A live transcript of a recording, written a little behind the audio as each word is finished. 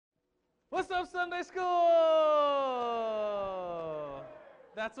What's up, Sunday school?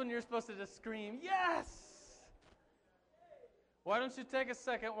 That's when you're supposed to just scream, yes! Why don't you take a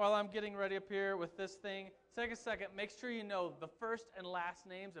second while I'm getting ready up here with this thing. Take a second, make sure you know the first and last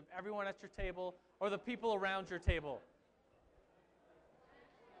names of everyone at your table or the people around your table.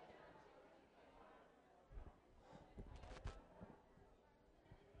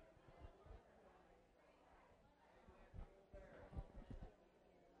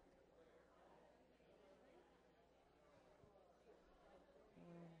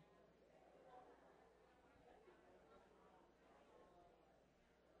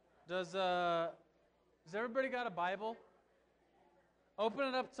 Does everybody got a Bible? Open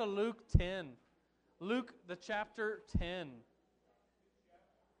it up to Luke 10. Luke, the chapter 10.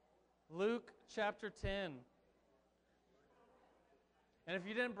 Luke chapter 10. And if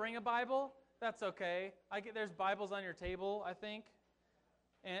you didn't bring a Bible, that's okay. There's Bibles on your table, I think.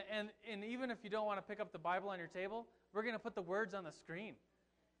 And even if you don't want to pick up the Bible on your table, we're going to put the words on the screen.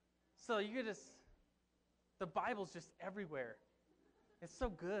 So you could the Bible's just everywhere. It's so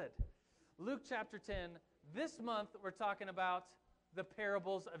good. Luke chapter 10. This month we're talking about the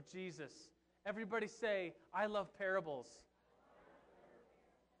parables of Jesus. Everybody say, I love parables.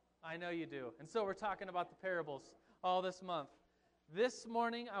 I know you do. And so we're talking about the parables all this month. This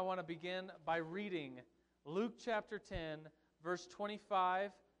morning I want to begin by reading Luke chapter 10, verse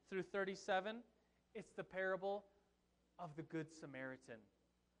 25 through 37. It's the parable of the Good Samaritan.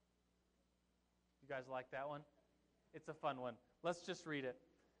 You guys like that one? It's a fun one. Let's just read it.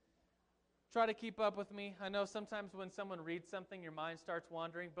 Try to keep up with me. I know sometimes when someone reads something, your mind starts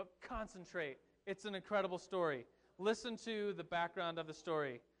wandering, but concentrate. It's an incredible story. Listen to the background of the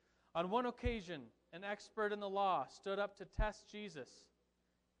story. On one occasion, an expert in the law stood up to test Jesus.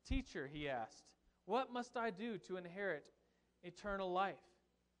 Teacher, he asked, what must I do to inherit eternal life?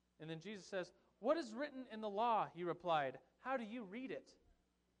 And then Jesus says, what is written in the law? He replied, how do you read it?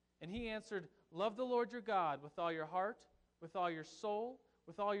 And he answered, love the Lord your God with all your heart, with all your soul,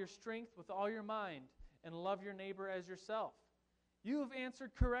 with all your strength, with all your mind, and love your neighbor as yourself. You have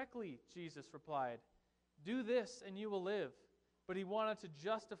answered correctly, Jesus replied. Do this and you will live. But he wanted to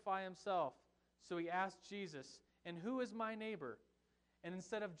justify himself, so he asked Jesus, and who is my neighbor? And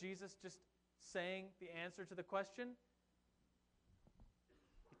instead of Jesus just saying the answer to the question,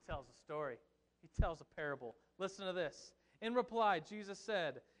 he tells a story. He tells a parable. Listen to this. In reply, Jesus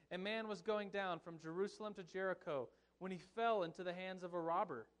said, a man was going down from Jerusalem to Jericho when he fell into the hands of a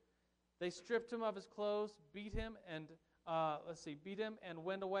robber. They stripped him of his clothes, beat him and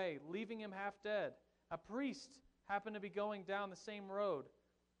went away, leaving him half dead. A priest happened to be going down the same road,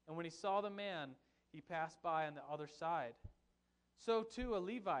 and when he saw the man, he passed by on the other side. So too a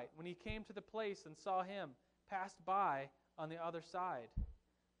Levite, when he came to the place and saw him, passed by on the other side.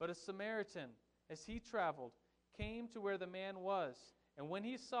 But a Samaritan, as he traveled, came to where the man was, and when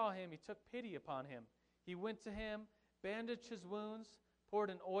he saw him, he took pity upon him. He went to him, bandaged his wounds, poured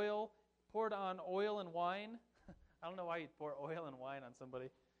on oil and wine. I don't know why you'd pour oil and wine on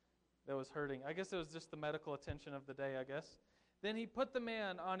somebody that was hurting. I guess it was just the medical attention of the day, I guess. Then he put the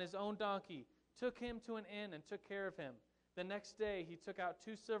man on his own donkey, took him to an inn, and took care of him. The next day he took out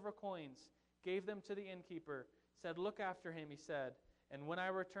 2 silver coins, gave them to the innkeeper, said, look after him, he said, and when I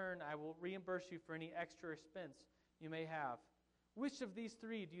return, I will reimburse you for any extra expense you may have. Which of these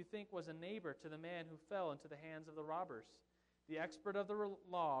 3 do you think was a neighbor to the man who fell into the hands of the robbers? The expert of the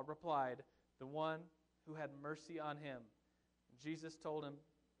law replied, the one who had mercy on him. And Jesus told him,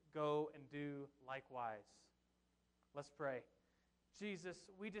 go and do likewise. Let's pray. Jesus,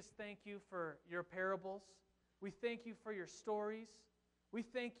 we just thank you for your parables. We thank you for your stories. We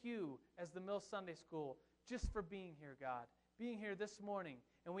thank you as the Mill Sunday School just for being here, God. Being here this morning,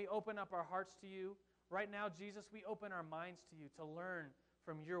 and we open up our hearts to you. Right now, Jesus, we open our minds to you to learn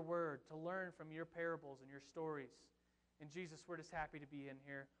from your word, to learn from your parables and your stories. And Jesus, we're just happy to be in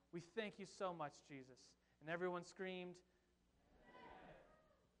here. We thank you so much, Jesus. And everyone screamed,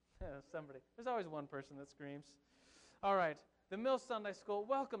 somebody. There's always one person that screams. All right, the Mill Sunday School,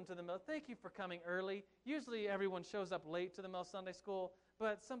 welcome to the Mill. Thank you for coming early. Usually everyone shows up late to the Mill Sunday School,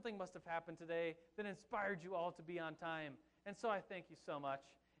 but something must have happened today that inspired you all to be on time. And so I thank you so much.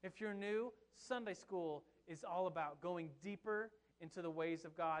 If you're new, Sunday school is all about going deeper into the ways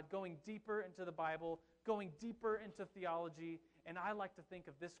of God, going deeper into the Bible, going deeper into theology, and I like to think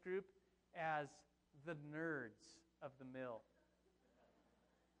of this group as the nerds of the Mill.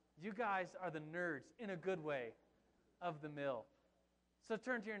 You guys are the nerds, in a good way, of the Mill. So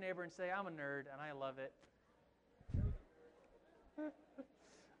turn to your neighbor and say, I'm a nerd, and I love it.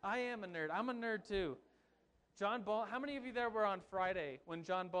 I am a nerd. I'm a nerd too. John Bolin, how many of you there were on Friday when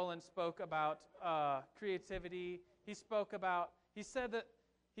John Bolin spoke about creativity? He said that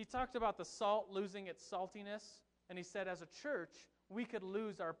he talked about the salt losing its saltiness, and he said as a church, we could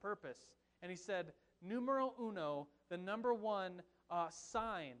lose our purpose. And he said, numero uno, the number one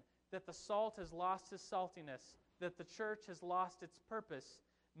sign that the salt has lost its saltiness, that the church has lost its purpose,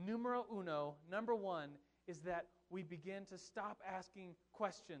 numero uno, number one, is that we begin to stop asking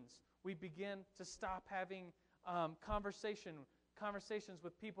questions. We begin to stop having conversations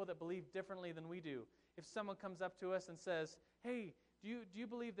with people that believe differently than we do. If someone comes up to us and says, hey, do you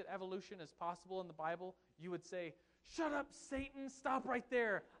believe that evolution is possible in the Bible? You would say, shut up, Satan, stop right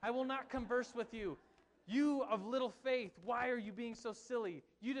there. I will not converse with you. You of little faith, why are you being so silly?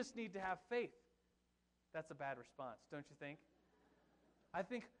 You just need to have faith. That's a bad response, don't you think? I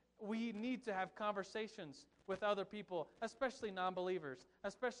think we need to have conversations with other people, especially non-believers,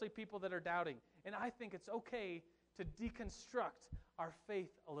 especially people that are doubting. And I think it's okay to deconstruct our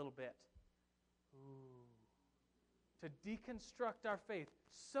faith a little bit. To deconstruct our faith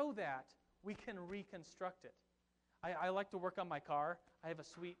so that we can reconstruct it. I like to work on my car. I have a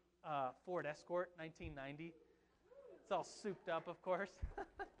sweet Ford Escort, 1990. It's all souped up, of course.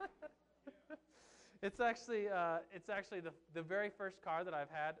 It's actually the very first car that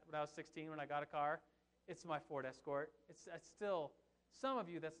I've had when I was 16 when I got a car. It's my Ford Escort. It's still, some of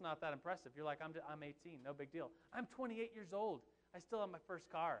you, that's not that impressive. You're like, I'm 18, no big deal. I'm 28 years old. I still have my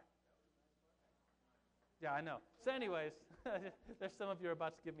first car. Yeah, I know. So anyways, there's some of you are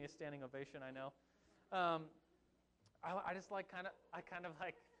about to give me a standing ovation, I know. I just like kind of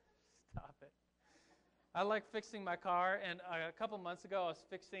like, stop it. I like fixing my car, and a couple months ago I was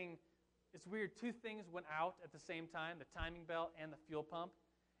fixing, it's weird, two things went out at the same time, the timing belt and the fuel pump.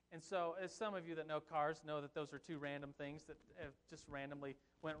 And so, as some of you that know cars know that those are two random things that just randomly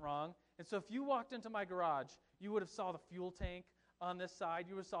went wrong. And so if you walked into my garage, you would have saw the fuel tank on this side.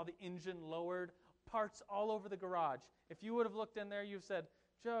 You would have saw the engine lowered, parts all over the garage. If you would have looked in there, you've said,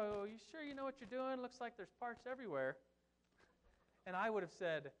 Joe, you sure you know what you're doing? Looks like there's parts everywhere. And I would have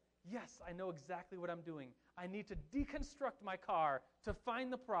said, yes, I know exactly what I'm doing. I need to deconstruct my car to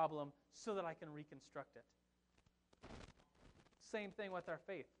find the problem so that I can reconstruct it. Same thing with our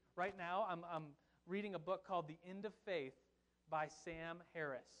faith. Right now, I'm reading a book called The End of Faith by Sam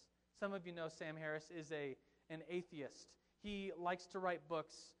Harris. Some of you know Sam Harris is an atheist. He likes to write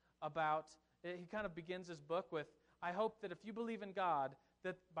books about, he kind of begins his book with, I hope that if you believe in God,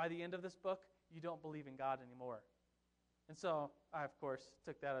 that by the end of this book, you don't believe in God anymore. And so I, of course,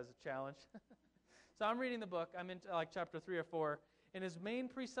 took that as a challenge. So I'm reading the book. I'm in like chapter 3 or 4. And his main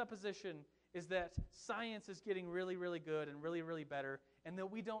presupposition is that science is getting really, really good and really, really better, and that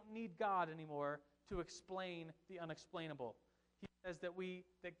we don't need God anymore to explain the unexplainable. He says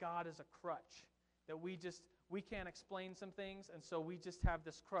that God is a crutch, that we can't explain some things, and so we just have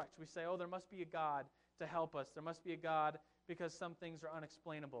this crutch. We say, oh, there must be a God to help us. There must be a God because some things are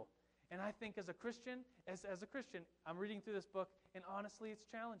unexplainable. And I think as a Christian, I'm reading through this book, and honestly, it's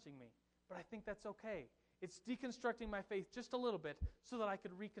challenging me. But I think that's okay. It's deconstructing my faith just a little bit so that I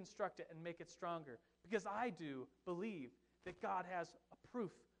could reconstruct it and make it stronger. Because I do believe that God has a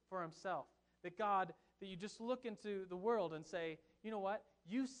proof for himself. That you just look into the world and say, you know what?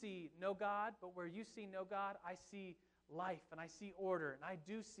 You see no God, but where you see no God, I see life and I see order. And I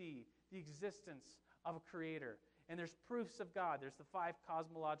do see the existence of a creator. And there's proofs of God. There's the 5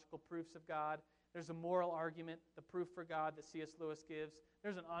 cosmological proofs of God. There's a moral argument, the proof for God that C.S. Lewis gives.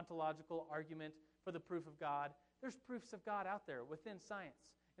 There's an ontological argument for the proof of God. There's proofs of God out there within science.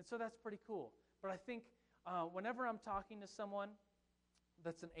 And so that's pretty cool. But I think whenever I'm talking to someone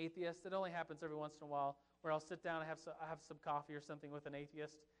that's an atheist, it only happens every once in a while, where I'll sit down and I have some coffee or something with an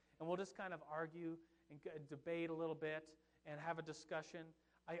atheist, and we'll just kind of argue and debate a little bit and have a discussion.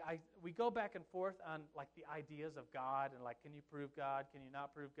 We go back and forth on like the ideas of God and like, can you prove God? Can you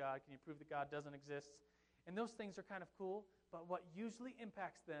not prove God? Can you prove that God doesn't exist? And those things are kind of cool, but what usually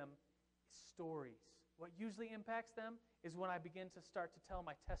impacts them is stories. What usually impacts them is when I begin to start to tell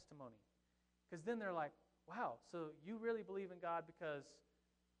my testimony. Because then they're like, wow, so you really believe in God because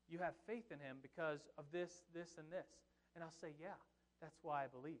you have faith in him because of this, this, and this. And I'll say, yeah, that's why I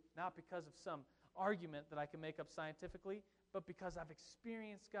believe. Not because of some argument that I can make up scientifically, but because I've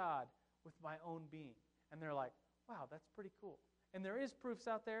experienced God with my own being. And they're like, wow, that's pretty cool. And there is proofs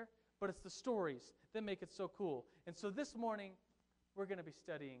out there, but it's the stories that make it so cool. And so this morning, we're going to be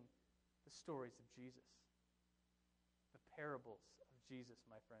studying the stories of Jesus. The parables of Jesus,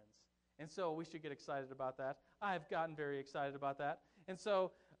 my friends. And so we should get excited about that. I've gotten very excited about that. And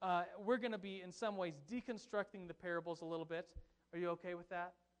so we're going to be, in some ways, deconstructing the parables a little bit. Are you okay with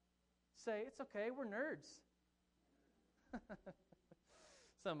that? Say, it's okay, we're nerds.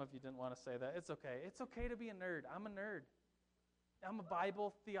 Some of you didn't want to say that. It's okay. It's okay to be a nerd. I'm a nerd. I'm a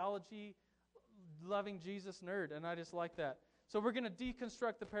Bible, theology, loving Jesus nerd, and I just like that. So we're going to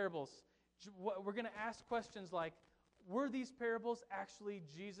deconstruct the parables. We're going to ask questions like, were these parables actually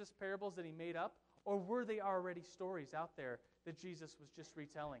Jesus' parables that he made up, or were they already stories out there that Jesus was just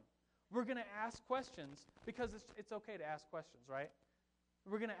retelling? We're going to ask questions because it's okay to ask questions, right?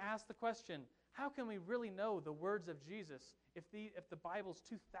 We're going to ask the question, how can we really know the words of Jesus if the Bible's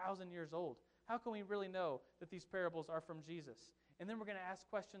 2,000 years old? How can we really know that these parables are from Jesus? And then we're going to ask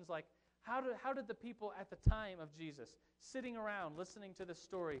questions like, how did the people at the time of Jesus, sitting around listening to this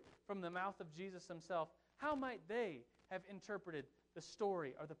story from the mouth of Jesus himself, how might they have interpreted the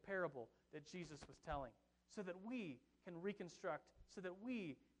story or the parable that Jesus was telling so that we can reconstruct, so that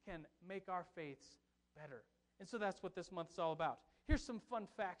we can make our faiths better? And so that's what this month is all about. Here's some fun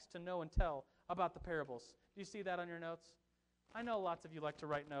facts to know and tell about the parables. Do you see that on your notes? I know lots of you like to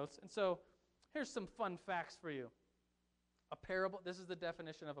write notes, and so here's some fun facts for you. A parable, this is the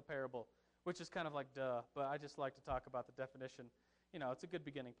definition of a parable, which is kind of like duh, but I just like to talk about the definition. You know, it's a good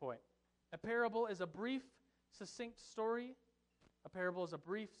beginning point. A parable is a brief, succinct story. A parable is a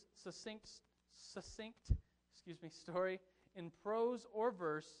brief, succinct story in prose or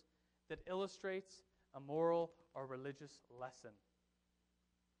verse that illustrates a moral or religious lesson.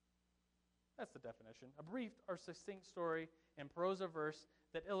 That's the definition. A brief or succinct story in prose or verse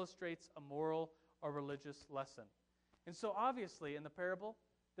that illustrates a moral or religious lesson. And so obviously in the parable,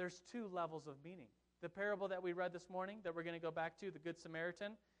 there's two levels of meaning. The parable that we read this morning that we're going to go back to, the Good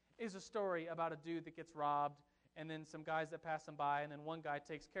Samaritan, is a story about a dude that gets robbed and then some guys that pass him by and then one guy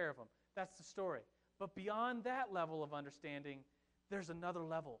takes care of him. That's the story. But beyond that level of understanding, there's another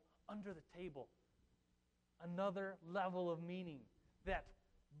level under the table. Another level of meaning that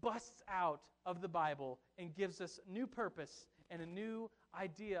busts out of the Bible and gives us new purpose and a new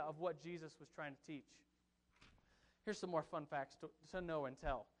idea of what Jesus was trying to teach. Here's some more fun facts to know and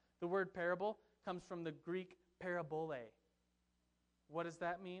tell. The word parable comes from the Greek parabole. What does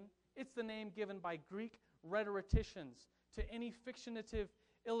that mean? It's the name given by Greek rhetoricians to any fictionative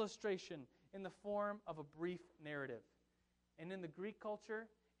illustration in the form of a brief narrative. And in the Greek culture,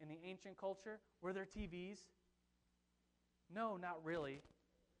 in the ancient culture, were there TVs? No, not really.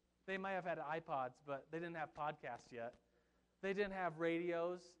 They might have had iPods, but they didn't have podcasts yet. They didn't have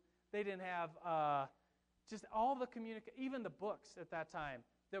radios. They didn't have just all the even the books at that time.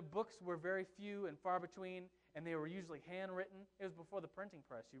 The books were very few and far between, and they were usually handwritten. It was before the printing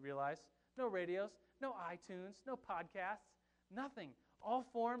press, you realize. No radios, no iTunes, no podcasts, nothing. All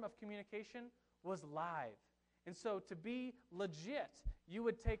form of communication was live. And so to be legit, you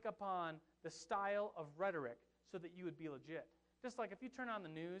would take upon the style of rhetoric so that you would be legit. Just like if you turn on the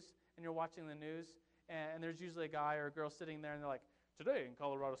news and you're watching the news, and there's usually a guy or a girl sitting there and they're like, today in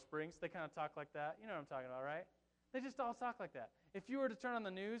Colorado Springs, they kind of talk like that. You know what I'm talking about, right? They just all talk like that. If you were to turn on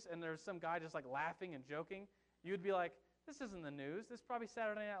the news and there's some guy just like laughing and joking, you would be like, this isn't the news. This is probably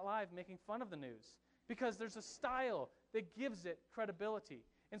Saturday Night Live making fun of the news. Because there's a style that gives it credibility.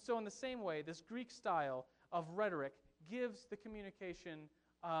 And so in the same way, this Greek style of rhetoric gives the communication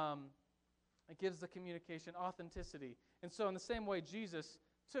authenticity. And so in the same way, Jesus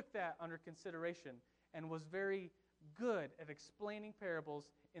took that under consideration and was very good at explaining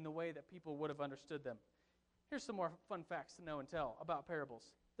parables in the way that people would have understood them. Here's some more fun facts to know and tell about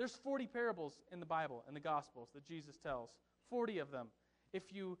parables. There's 40 parables in the Bible, in the Gospels, that Jesus tells. 40 of them.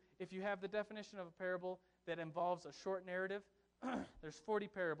 If you have the definition of a parable that involves a short narrative, there's 40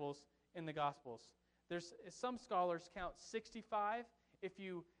 parables in the Gospels. There's some scholars count 65 if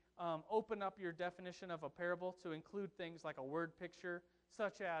you open up your definition of a parable to include things like a word picture,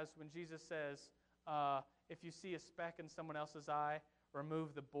 such as when Jesus says, if you see a speck in someone else's eye,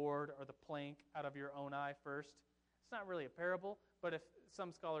 remove the board or the plank out of your own eye first. It's not really a parable, but if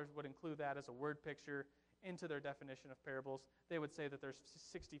some scholars would include that as a word picture into their definition of parables, they would say that there's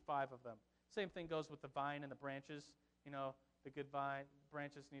 65 of them. Same thing goes with the vine and the branches. You know, the good vine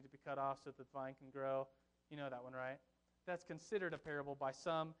branches need to be cut off so that the vine can grow. You know that one, right? That's considered a parable by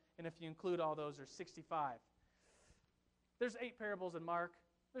some, and if you include all those, there's 65. There's 8 parables in Mark.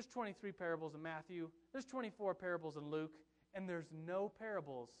 There's 23 parables in Matthew. There's 24 parables in Luke. And there's no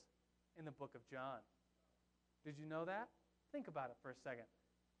parables in the book of John. Did you know that? Think about it for a second.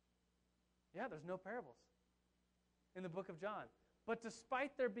 Yeah, there's no parables in the book of John. But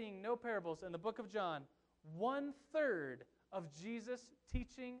despite there being no parables in the book of John, 1/3 of Jesus'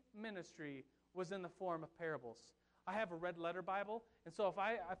 teaching ministry was in the form of parables. I have a red letter Bible, and so if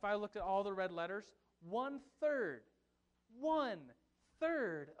I looked at all the red letters, 1/3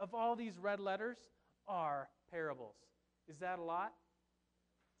 of all these red letters are parables. Is that a lot?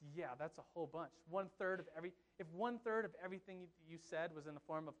 Yeah, that's a whole bunch. If 1/3 of everything you said was in the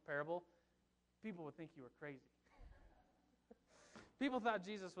form of parable, people would think you were crazy. People thought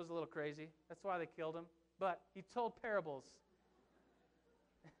Jesus was a little crazy. That's why they killed him. But he told parables.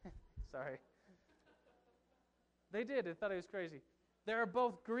 Sorry. They did. They thought he was crazy. There are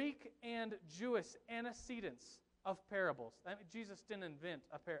both Greek and Jewish antecedents of parables. I mean, Jesus didn't invent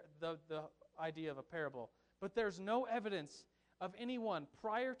the idea of a parable. But there's no evidence of anyone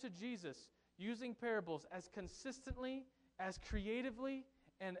prior to Jesus using parables as consistently, as creatively,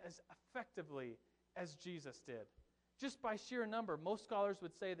 and as effectively as Jesus did. Just by sheer number, most scholars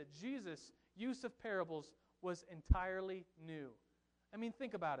would say that Jesus' use of parables was entirely new. I mean,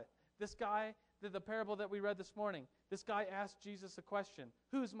 think about it. This guy, the parable that we read this morning, this guy asked Jesus a question,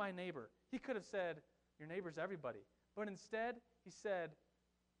 who's my neighbor? He could have said, your neighbor's everybody. But instead, he said,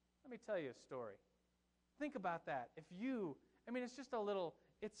 let me tell you a story. Think about that. It's just a little,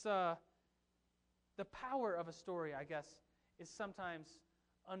 the power of a story, I guess, is sometimes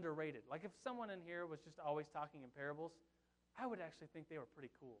underrated. Like if someone in here was just always talking in parables, I would actually think they were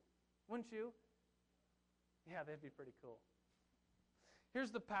pretty cool. Wouldn't you? Yeah, they'd be pretty cool.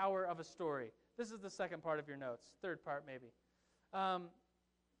 Here's the power of a story. This is the second part of your notes. Third part, maybe. How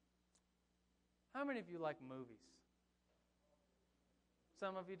many of you like movies?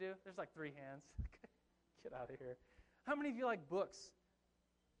 Some of you do? There's like 3 hands. Get out of here. How many of you like books?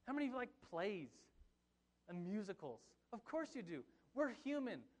 How many of you like plays and musicals? Of course you do. We're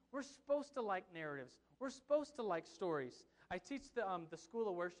human. We're supposed to like narratives. We're supposed to like stories. I teach the School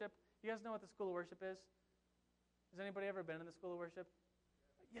of Worship. You guys know what the School of Worship is? Has anybody ever been in the School of Worship?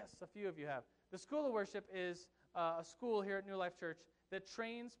 Yes, a few of you have. The School of Worship is a school here at New Life Church that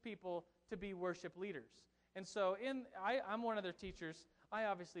trains people to be worship leaders. And so I'm one of their teachers. I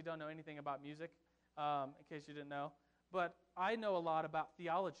obviously don't know anything about music, in case you didn't know. But I know a lot about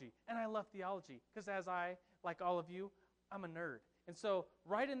theology, and I love theology because as I, like all of you, I'm a nerd. And so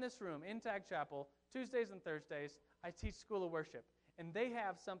right in this room, in Tag Chapel, Tuesdays and Thursdays, I teach School of Worship. And they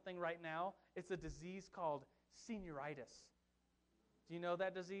have something right now. It's a disease called senioritis. Do you know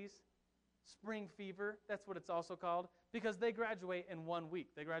that disease? Spring fever, that's what it's also called, because they graduate in 1 week.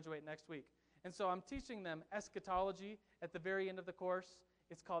 They graduate next week. And so I'm teaching them eschatology at the very end of the course.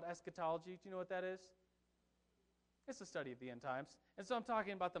 It's called eschatology. Do you know what that is? It's the study of the end times. And so I'm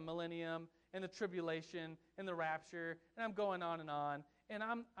talking about the millennium and the tribulation and the rapture, and I'm going on. And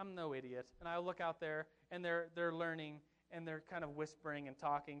I'm no idiot. And I look out there, and they're learning, and they're kind of whispering and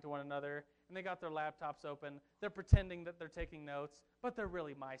talking to one another, and they got their laptops open. They're pretending that they're taking notes, but they're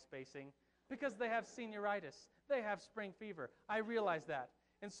really MySpacing because they have senioritis. They have spring fever. I realize that.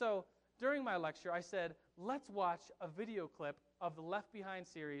 And so during my lecture, I said, let's watch a video clip of the Left Behind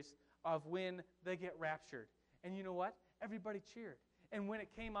series of when they get raptured. And you know what? Everybody cheered. And when it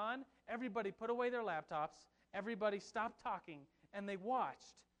came on, everybody put away their laptops, everybody stopped talking, and they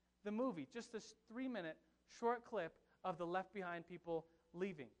watched the movie, just this 3-minute short clip of the Left Behind people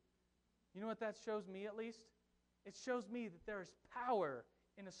leaving. You know what that shows me, at least? It shows me that there is power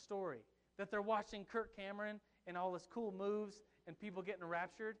in a story, that they're watching Kirk Cameron and all his cool moves and people getting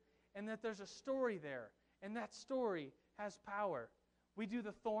raptured, and that there's a story there, and that story has power. We do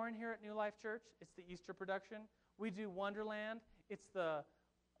The Thorn here at New Life Church. It's the Easter production. We do Wonderland. It's the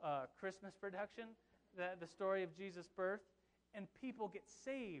Christmas production, the story of Jesus' birth. And people get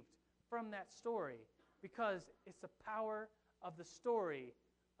saved from that story because it's the power of the story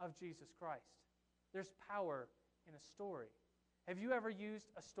of Jesus Christ. There's power in a story. Have you ever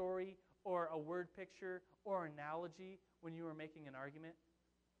used a story or a word picture or analogy when you were making an argument?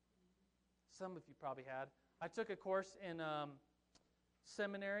 Some of you probably had. I took a course in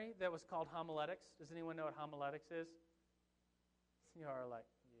seminary that was called homiletics. Does anyone know what homiletics is? You are like,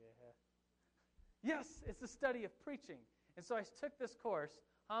 yeah. Yes, it's the study of preaching. And so I took this course,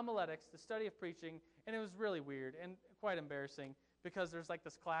 homiletics, the study of preaching, and it was really weird and quite embarrassing because there's like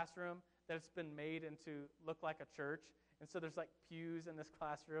this classroom that it's been made into look like a church. And so there's like pews in this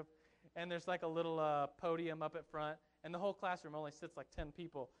classroom, and there's like a little podium up at front, and the whole classroom only sits like 10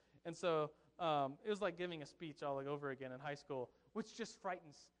 people. And so it was like giving a speech all over again in high school, which just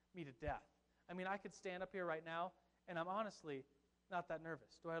frightens me to death. I mean, I could stand up here right now, and I'm honestly not that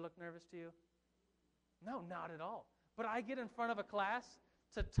nervous. Do I look nervous to you? No, not at all. But I get in front of a class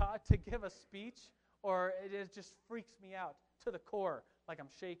to give a speech, or it just freaks me out to the core, like I'm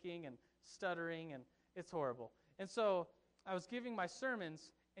shaking and stuttering, and it's horrible. And so I was giving my sermons,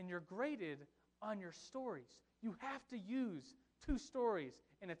 and you're graded on your stories. You have to use 2 stories.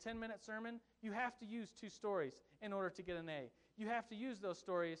 In a 10-minute sermon, you have to use 2 stories in order to get an A. You have to use those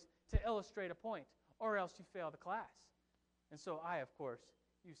stories to illustrate a point, or else you fail the class. And so I, of course,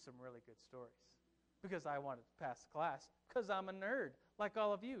 used some really good stories because I wanted to pass the class, because I'm a nerd, like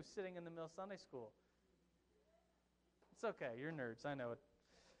all of you sitting in the Mill Sunday School. It's okay, you're nerds, I know it.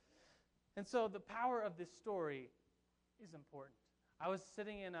 And so the power of this story is important. I was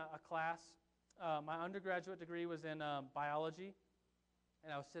sitting in a class. My undergraduate degree was in biology,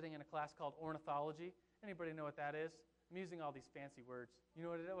 and I was sitting in a class called ornithology. Anybody know what that is? I'm using all these fancy words. You know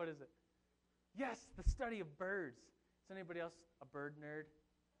what it is? What is it? Yes, the study of birds. Is anybody else a bird nerd?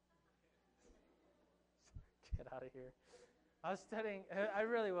 Get out of here. I was studying, I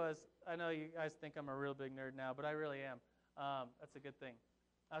really was. I know you guys think I'm a real big nerd now, but I really am. That's a good thing.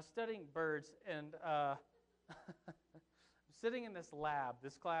 I was studying birds, and I'm sitting in this lab,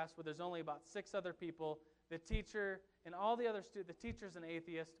 this class, where there's only about 6 other people. The teacher and all the other students, the teacher's an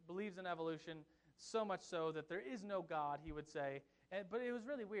atheist, believes in evolution, so much so that there is no God, he would say. But it was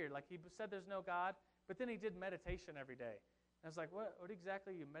really weird. Like, he said there's no God, but then he did meditation every day. And I was like, what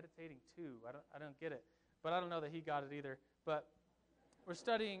exactly are you meditating to? I don't get it. But I don't know that he got it either. But we're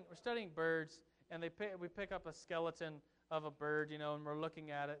studying birds, and we pick up a skeleton of a bird, and we're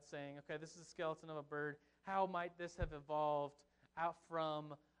looking at it saying, okay, this is a skeleton of a bird. How might this have evolved out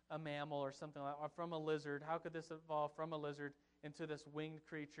from a mammal or something like that, or from a lizard? How could this evolve from a lizard into this winged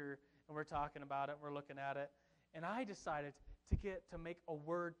creature? And we're talking about it, we're looking at it. And I decided to make a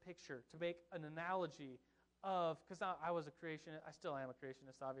word picture, to make an analogy of, because I was a creationist, I still am a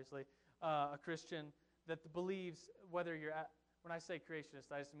creationist, obviously, a Christian that believes when I say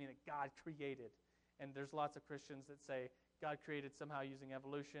creationist, I just mean that God created. And there's lots of Christians that say God created somehow using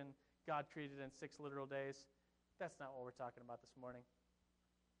evolution. God created in 6 literal days. That's not what we're talking about this morning.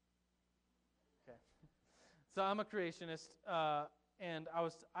 Okay. So I'm a creationist, and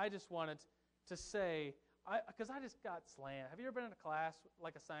I just wanted to say, because I just got slammed. Have you ever been in a class,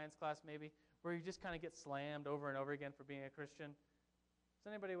 like a science class maybe, where you just kind of get slammed over and over again for being a Christian? Is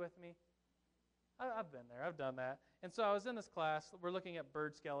anybody with me? I've been there. I've done that. And so I was in this class. We're looking at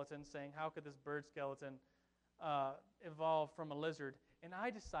bird skeletons, saying, how could this bird skeleton evolve from a lizard? And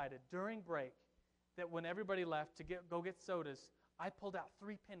I decided during break that when everybody left to go get sodas, I pulled out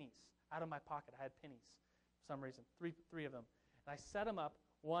 3 pennies out of my pocket. I had pennies for some reason, three of them. And I set them up,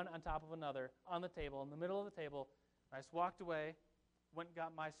 one on top of another, on the table, in the middle of the table. I just walked away, went and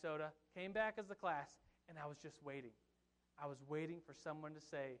got my soda, came back as the class, and I was just waiting. I was waiting for someone to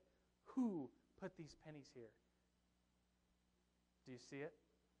say, who put these pennies here? Do you see it?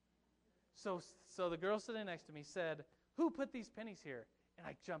 So the girl sitting next to me said, who put these pennies here? And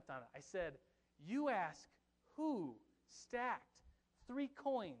I jumped on it. I said, you ask who stacked 3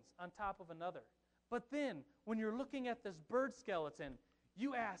 coins on top of another. But then, when you're looking at this bird skeleton,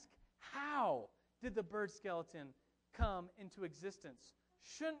 you ask, how did the bird skeleton come into existence?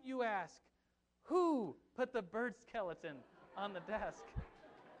 Shouldn't you ask, who put the bird skeleton on the desk?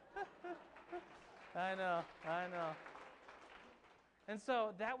 I know. And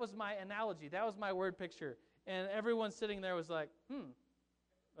so that was my analogy. That was my word picture. And everyone sitting there was like,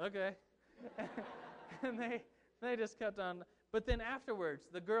 okay. And they just kept on. But then afterwards,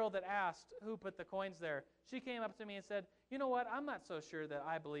 the girl that asked who put the coins there, she came up to me and said, you know what, I'm not so sure that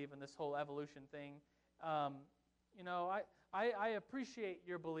I believe in this whole evolution thing. I appreciate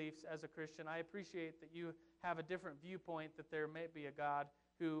your beliefs as a Christian. I appreciate that you have a different viewpoint, that there may be a God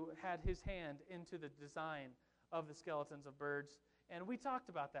who had his hand into the design of the skeletons of birds. And we talked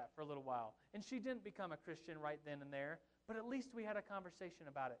about that for a little while. And she didn't become a Christian right then and there, but at least we had a conversation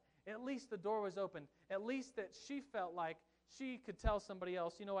about it. At least the door was open. At least that she felt like she could tell somebody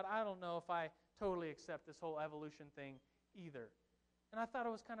else, you know what, I don't know if I totally accept this whole evolution thing either. And I thought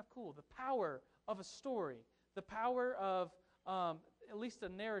it was kind of cool. The power of a story, the power of at least a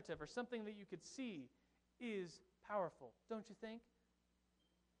narrative or something that you could see is powerful, don't you think?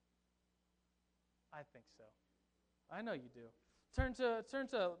 I think so. I know you do. Turn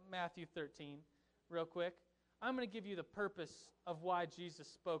to Matthew 13 real quick. I'm going to give you the purpose of why Jesus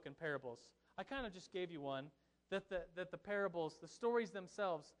spoke in parables. I kind of just gave you one, that the parables, the stories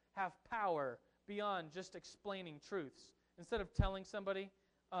themselves, have power beyond just explaining truths. Instead of telling somebody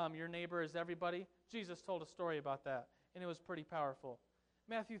your neighbor is everybody, Jesus told a story about that, and it was pretty powerful.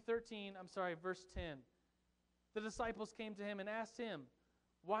 Matthew 13, verse 10. The disciples came to him and asked him,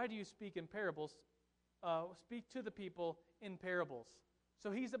 why do you speak in parables? Speak to the people in parables.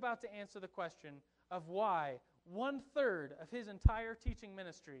 So he's about to answer the question of why 1/3 of his entire teaching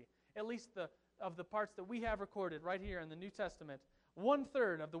ministry, at least of the parts that we have recorded right here in the New Testament,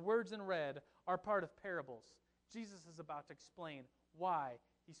 1/3 of the words in red are part of parables. Jesus is about to explain why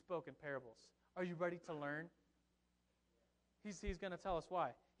he spoke in parables. Are you ready to learn? He's going to tell us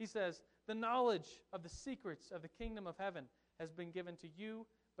why. He says, the knowledge of the secrets of the kingdom of heaven has been given to you,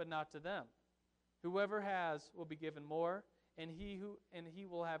 but not to them. Whoever has will be given more, and he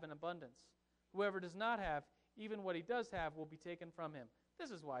will have an abundance. Whoever does not have, even what he does have will be taken from him.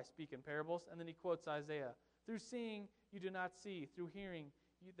 This is why I speak in parables. And then he quotes Isaiah. Through seeing you do not see, through hearing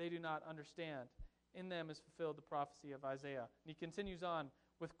they do not understand. In them is fulfilled the prophecy of Isaiah. And he continues on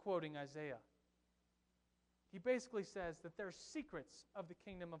with quoting Isaiah. He basically says that there are secrets of the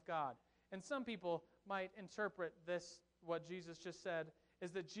kingdom of God. And some people might interpret this, what Jesus just said,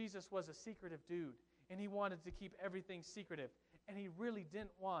 is that Jesus was a secretive dude, and he wanted to keep everything secretive. And he really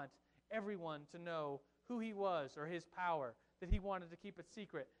didn't want everyone to know who he was or his power, that he wanted to keep it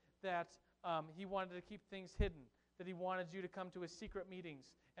secret, that he wanted to keep things hidden, that he wanted you to come to his secret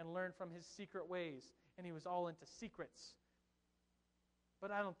meetings and learn from his secret ways, and he was all into secrets.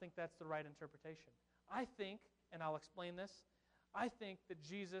 But I don't think that's the right interpretation. I think, and I'll explain this, I think that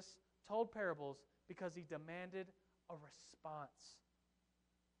Jesus told parables because he demanded a response.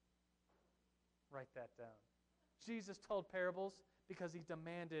 Write that down. Jesus told parables because he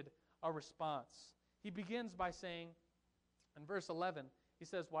demanded a response. He begins by saying, in verse 11, he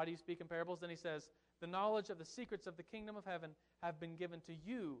says, why do you speak in parables? Then he says, the knowledge of the secrets of the kingdom of heaven have been given to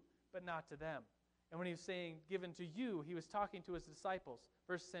you, but not to them. And when he was saying given to you, he was talking to his disciples.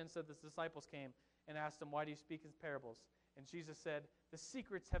 Verse 10 said the disciples came and asked him, why do you speak in parables? And Jesus said, the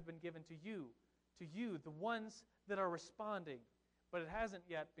secrets have been given to you, the ones that are responding. But it hasn't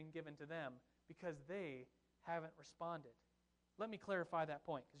yet been given to them because they haven't responded. Let me clarify that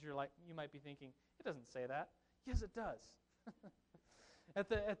point, because you might be thinking, it doesn't say that. Yes, it does. At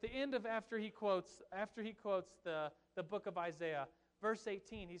the end of after he quotes the book of Isaiah, verse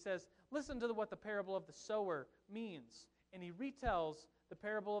 18, he says, listen to what the parable of the sower means. And he retells the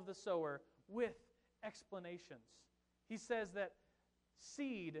parable of the sower with explanations. He says that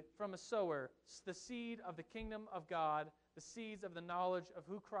seed from a sower, the seed of the kingdom of God, the seeds of the knowledge of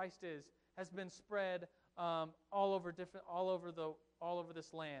who Christ is, has been spread all over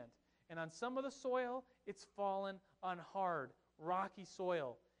this land. And on some of the soil, it's fallen on hard, rocky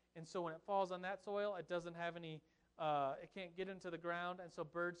soil. And so when it falls on that soil, it doesn't have any, it can't get into the ground, and so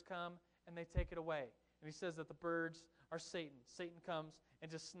birds come and they take it away. And he says that the birds are Satan. Satan comes and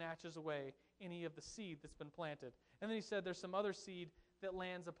just snatches away any of the seed that's been planted. And then he said there's some other seed that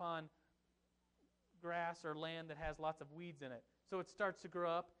lands upon grass or land that has lots of weeds in it. So it starts to grow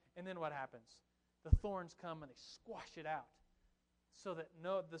up, and then what happens? The thorns come and they squash it out so that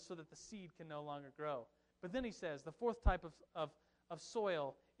the seed can no longer grow. But then he says the fourth type of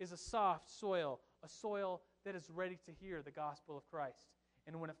soil is a soft soil, a soil that is ready to hear the gospel of Christ.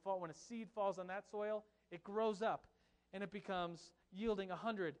 And when a seed falls on that soil, it grows up and it becomes yielding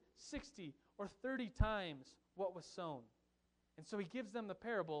 100, 60, or 30 times what was sown. And so he gives them the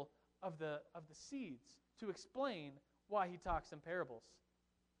parable of the seeds to explain why he talks in parables.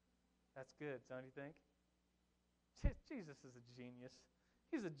 That's good, don't you think? Jesus is a genius.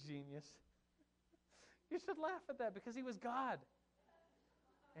 He's a genius. You should laugh at that because he was God.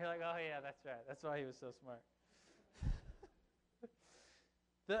 And you're like, oh yeah, that's right. That's why he was so smart.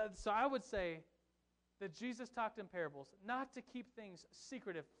 So I would say that Jesus talked in parables, not to keep things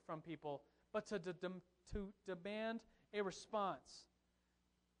secretive from people, but to demand a response.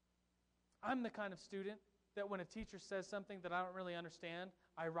 I'm the kind of student that when a teacher says something that I don't really understand,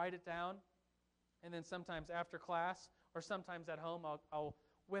 I write it down, and then sometimes after class or sometimes at home, I'll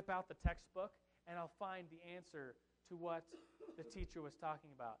whip out the textbook and I'll find the answer to what the teacher was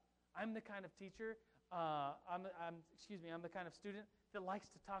talking about. I'm the kind of teacher, I'm the kind of student that likes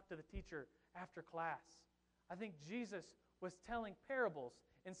to talk to the teacher after class. I think Jesus was telling parables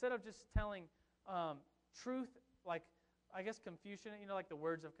instead of just telling truth, like I guess Confucian, like the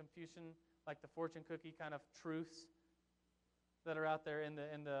words of Confucian, like the fortune cookie kind of truths that are out there in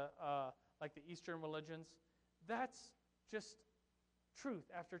the like the Eastern religions. That's just truth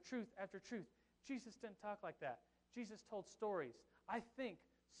after truth after truth. Jesus didn't talk like that. Jesus told stories, I think,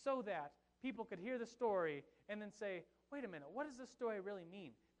 so that people could hear the story and then say, wait a minute, what does this story really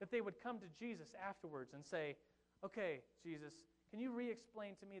mean? That they would come to Jesus afterwards and say, okay, Jesus, can you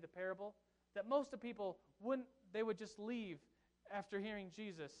re-explain to me the parable? That most of people wouldn't, they would just leave after hearing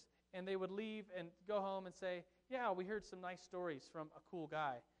Jesus, and they would leave and go home and say, yeah, we heard some nice stories from a cool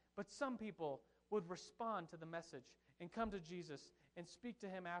guy. But some people would respond to the message and come to Jesus and speak to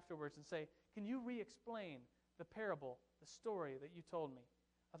him afterwards and say, can you re-explain the parable, the story that you told me?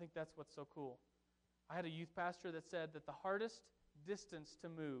 I think that's what's so cool. I had a youth pastor that said that the hardest distance to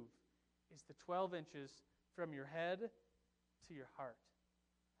move is the 12 inches from your head to your heart.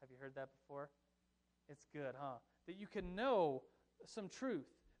 Have you heard that before? It's good, huh? That you can know some truth.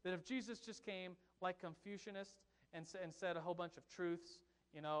 That if Jesus just came like Confucianists and said a whole bunch of truths,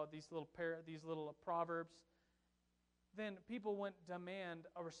 these little proverbs, then people wouldn't demand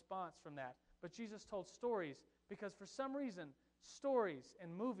a response from that. But Jesus told stories because for some reason, stories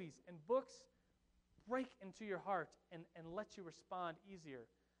and movies and books break into your heart and let you respond easier.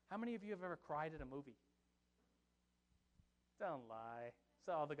 How many of you have ever cried at a movie? Don't lie.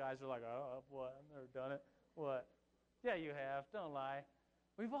 So all the guys are like, oh, what? I've never done it. What? Yeah, you have. Don't lie.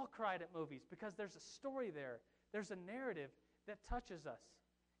 We've all cried at movies because there's a story there. There's a narrative that touches us.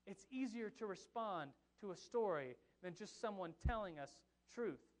 It's easier to respond to a story than just someone telling us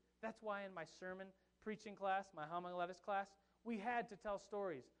truth. That's why in my sermon preaching class, my homiletics class, we had to tell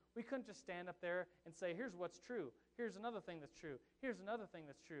stories. We couldn't just stand up there and say, here's what's true. Here's another thing that's true. Here's another thing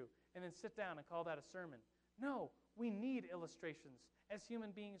that's true. And then sit down and call that a sermon. No, we need illustrations. As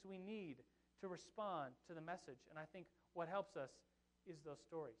human beings, we need to respond to the message. And I think what helps us is those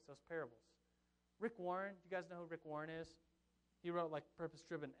stories, those parables. Rick Warren, you guys know who Rick Warren is? He wrote like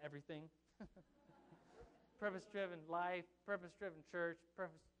Purpose-Driven Everything. Purpose-Driven Life, Purpose-Driven Church,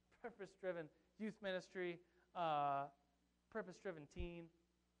 Purpose-Driven Youth Ministry, Purpose-Driven Teen,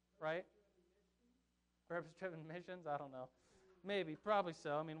 right? Purpose-Driven Missions? I don't know. Maybe, probably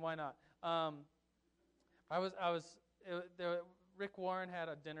so. I mean, why not? Rick Warren had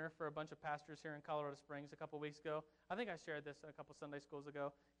a dinner for a bunch of pastors here in Colorado Springs a couple weeks ago. I think I shared this a couple Sunday schools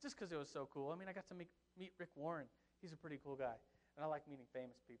ago, just because it was so cool. I mean, I got to meet Rick Warren. He's a pretty cool guy, and I like meeting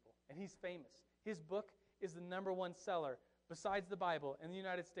famous people. And he's famous. His book is the #1 seller, besides the Bible, in the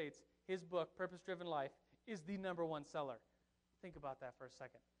United States. His book, Purpose-Driven Life, is the #1 seller. Think about that for a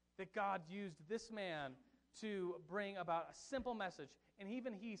second. That God used this man to bring about a simple message. And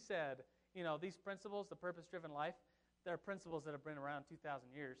even he said, these principles, the purpose-driven life, they're principles that have been around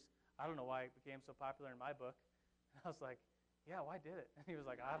 2,000 years. I don't know why it became so popular in my book. And I was like, yeah, why did it? And he was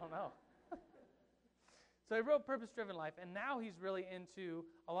like, I don't know. So he wrote Purpose-Driven Life, and now he's really into,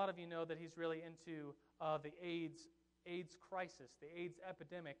 a lot of you know that he's really into the AIDS crisis, the AIDS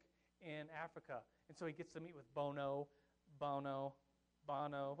epidemic in Africa. And so he gets to meet with Bono,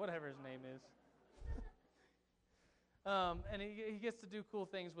 whatever his name is. And he gets to do cool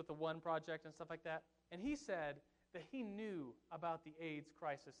things with the One Project and stuff like that. And he said that he knew about the AIDS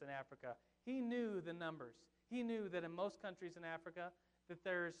crisis in Africa. He knew the numbers. He knew that in most countries in Africa that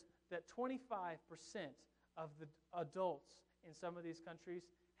 25% of the adults in some of these countries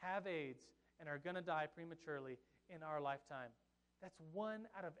have AIDS and are going to die prematurely in our lifetime. That's 1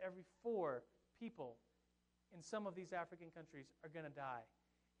 out of every 4 people in some of these African countries are going to die.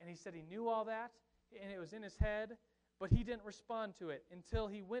 And he said he knew all that, and it was in his head, but he didn't respond to it until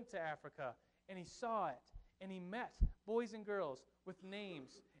he went to Africa, and he saw it, and he met boys and girls with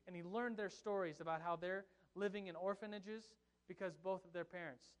names, and he learned their stories about how they're living in orphanages because both of their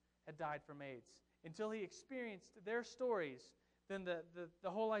parents had died from AIDS. Until he experienced their stories, then the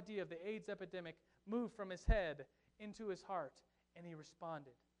whole idea of the AIDS epidemic moved from his head into his heart, and he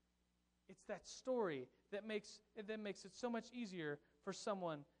responded. It's that story that makes it so much easier for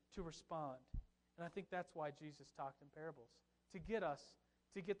someone to respond. And I think that's why Jesus talked in parables,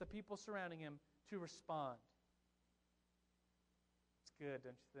 to get the people surrounding him to respond. It's good,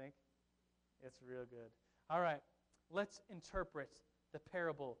 don't you think? It's real good. All right, let's interpret the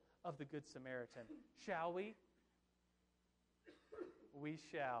parable of the Good Samaritan. Shall we? We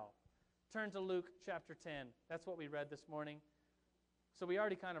shall. Turn to Luke chapter 10. That's what we read this morning. So we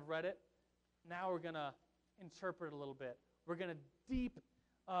already kind of read it. Now we're going to interpret a little bit. We're going to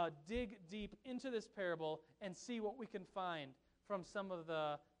dig deep into this parable and see what we can find from some of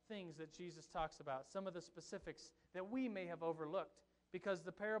the things that Jesus talks about, some of the specifics that we may have overlooked, because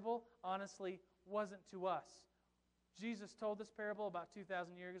the parable, honestly, wasn't to us. Jesus told this parable about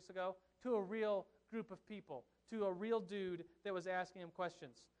 2,000 years ago to a real group of people, to a real dude that was asking him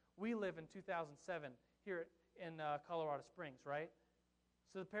questions. We live in 2007 here in Colorado Springs, right?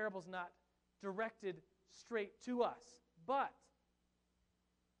 So the parable's not directed straight to us, but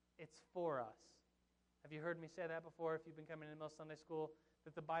it's for us. Have you heard me say that before, if you've been coming to Mill Sunday School,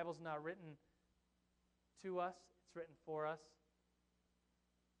 that the Bible's not written to us, it's written for us?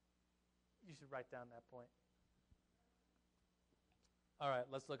 You should write down that point. All right,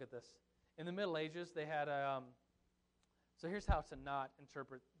 let's look at this. In the Middle Ages, they had so here's how to not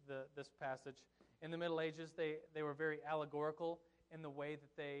interpret this passage. In the Middle Ages, they were very allegorical in the way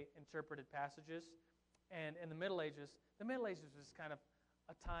that they interpreted passages. And in the Middle Ages was kind of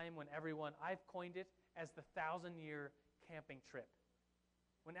a time when I've coined it as the 1,000-year camping trip.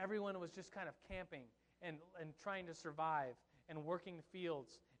 When everyone was just kind of camping and trying to survive and working the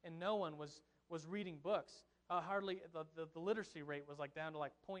fields, and no one was reading books. Hardly the literacy rate was like down to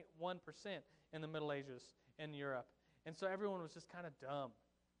like 0.1% in the Middle Ages. in Europe. And so everyone was just kind of dumb.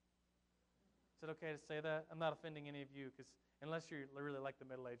 Is it okay to say that? I'm not offending any of you, because unless you really like the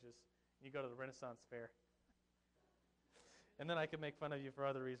Middle Ages, you go to the Renaissance Fair. And then I can make fun of you for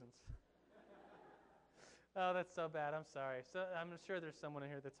other reasons. Oh, that's so bad. I'm sorry. So I'm sure there's someone in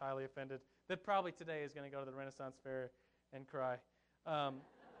here that's highly offended that probably today is going to go to the Renaissance Fair and cry.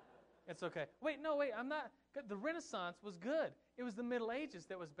 It's okay. Wait, I'm not. The Renaissance was good. It was the Middle Ages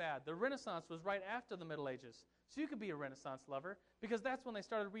that was bad. The Renaissance was right after the Middle Ages. So you could be a Renaissance lover, because that's when they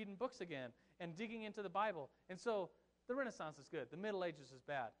started reading books again and digging into the Bible. And so the Renaissance is good. The Middle Ages is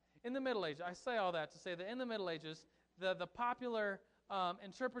bad. In the Middle Ages, I say all that to say that in the Middle Ages, the popular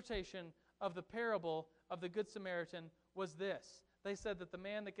interpretation of the parable of the Good Samaritan was this. They said that the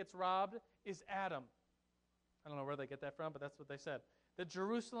man that gets robbed is Adam. I don't know where they get that from, but that's what they said. That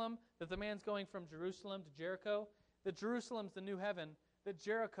Jerusalem, that the man's going from Jerusalem to Jericho, that Jerusalem's the new heaven, that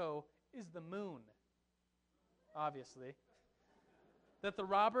Jericho is the moon, obviously. That the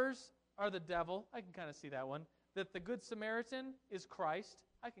robbers are the devil. I can kind of see that one. That the Good Samaritan is Christ.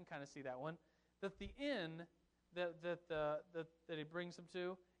 I can kind of see that one. That the inn that he brings them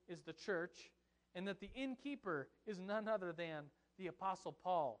to is the church. And that the innkeeper is none other than the Apostle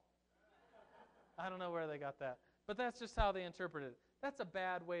Paul. I don't know where they got that. But that's just how they interpret it. That's a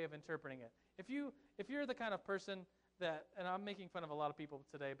bad way of interpreting it. If you're the kind of person that, and I'm making fun of a lot of people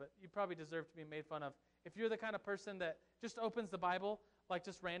today, but you probably deserve to be made fun of. If you're the kind of person that just opens the Bible, like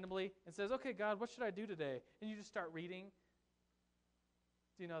just randomly, and says, okay, God, what should I do today? And you just start reading,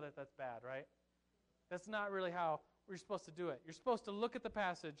 do you know that that's bad, right? That's not really how we're supposed to do it. You're supposed to look at the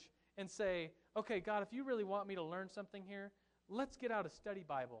passage and say, okay, God, if you really want me to learn something here, let's get out a study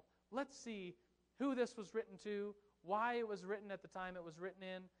Bible. Let's see who this was written to, why it was written at the time it was written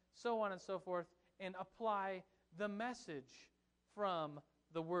in, so on and so forth, and apply the message from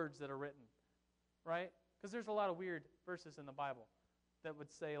the words that are written, right? Because there's a lot of weird verses in the Bible that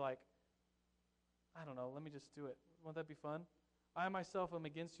would say, like, I don't know, let me just do it. Won't that be fun? I myself am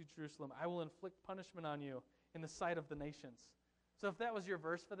against you, Jerusalem. I will inflict punishment on you in the sight of the nations. So if that was your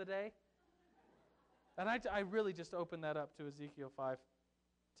verse for the day, and I really just opened that up to Ezekiel 5:10.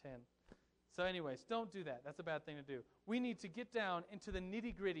 So anyways, don't do that. That's a bad thing to do. We need to get down into the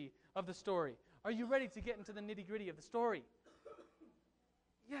nitty-gritty of the story. Are you ready to get into the nitty-gritty of the story?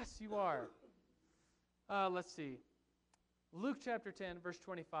 Yes, you are. Let's see. Luke chapter 10, verse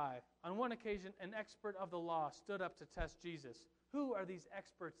 25. On one occasion, an expert of the law stood up to test Jesus. Who are these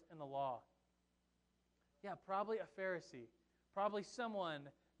experts in the law? Yeah, probably a Pharisee. Probably someone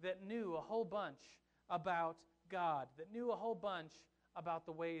that knew a whole bunch about God, that knew a whole bunch about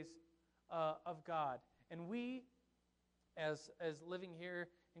the ways of God. And we, as living here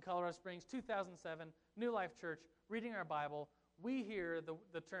in Colorado Springs, 2007, New Life Church, reading our Bible, we hear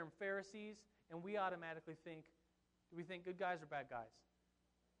the term Pharisees, and we automatically think, do we think good guys or bad guys?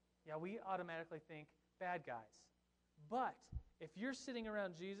 Yeah, we automatically think bad guys. But if you're sitting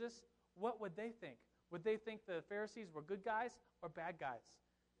around Jesus, what would they think? Would they think the Pharisees were good guys or bad guys?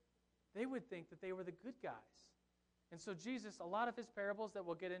 They would think that they were the good guys. And so Jesus, a lot of his parables that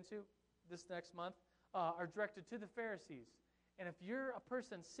we'll get into this next month are directed to the Pharisees. And if you're a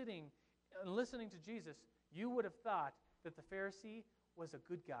person sitting and listening to Jesus, you would have thought that the Pharisee was a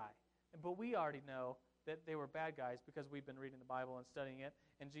good guy. But we already know that they were bad guys because we've been reading the Bible and studying it,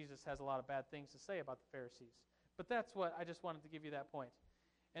 and Jesus has a lot of bad things to say about the Pharisees. But that's what I just wanted to give you that point.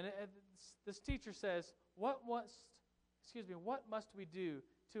 And this teacher says, what must we do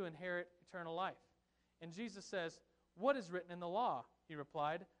to inherit eternal life? And Jesus says, what is written in the law? He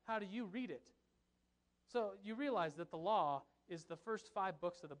replied, how do you read it? So you realize that the law is the first 5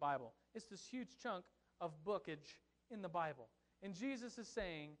 books of the Bible. It's this huge chunk of bookage in the Bible. And Jesus is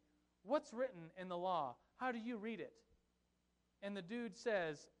saying, what's written in the law? How do you read it? And the dude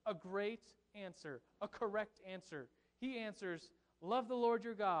says, a great answer, a correct answer. He answers, love the Lord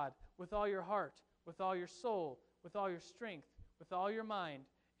your God with all your heart, with all your soul, with all your strength, with all your mind,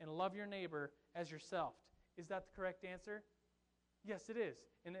 and love your neighbor as yourself. Is that the correct answer? Yes, it is.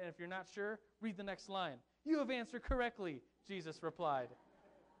 And if you're not sure, read the next line. You have answered correctly, Jesus replied.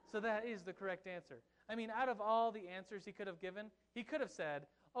 So that is the correct answer. I mean, out of all the answers he could have given, he could have said,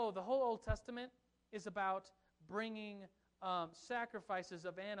 oh, the whole Old Testament is about bringing sacrifices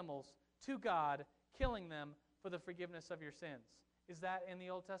of animals to God, killing them for the forgiveness of your sins. Is that in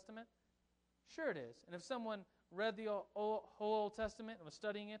the Old Testament? Sure it is. And if someone read the whole Old Testament and was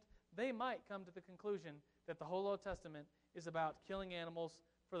studying it, they might come to the conclusion that the whole Old Testament is about killing animals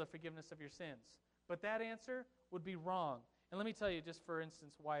for the forgiveness of your sins. But that answer would be wrong. And let me tell you, just for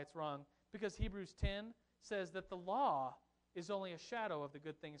instance, why it's wrong. Because Hebrews 10 says that the law is only a shadow of the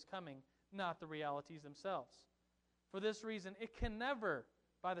good things coming. not the realities themselves. For this reason, it can never,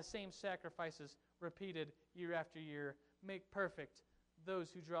 by the same sacrifices repeated year after year, make perfect those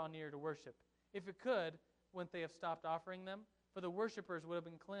who draw near to worship. If it could, wouldn't they have stopped offering them? For the worshipers would have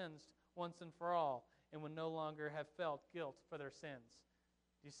been cleansed once and for all and would no longer have felt guilt for their sins.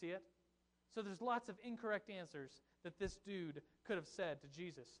 Do you see it? So there's lots of incorrect answers that this dude could have said to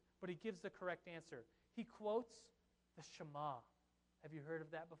Jesus, but he gives the correct answer. He quotes the Shema. Have you heard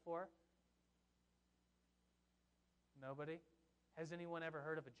of that before? Nobody? Has anyone ever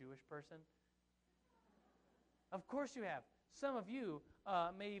heard of a Jewish person? Of course you have. Some of you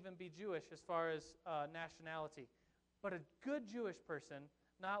may even be Jewish as far as nationality. But a good Jewish person,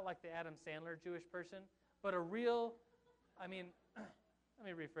 not like the Adam Sandler Jewish person, but a real, let me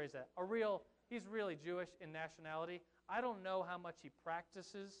rephrase that. He's really Jewish in nationality. I don't know how much he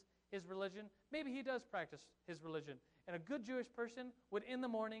practices his religion. Maybe he does practice his religion. And a good Jewish person would in the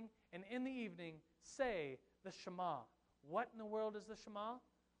morning and in the evening say the Shema. What in the world is the Shema?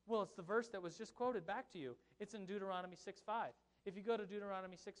 Well, it's the verse that was just quoted back to you. It's in Deuteronomy 6:5. If you go to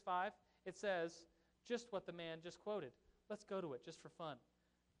Deuteronomy 6:5, it says just what the man just quoted. Let's go to it just for fun.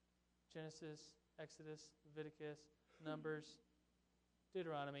 Genesis, Exodus, Leviticus, Numbers,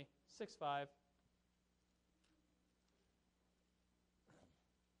 Deuteronomy 6:5.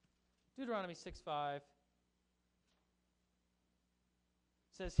 Deuteronomy 6:5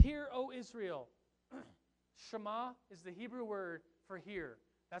 says, "Hear, O Israel." Shema is the Hebrew word for hear.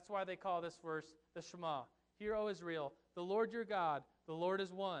 That's why they call this verse the Shema. Hear, O Israel, the Lord your God, the Lord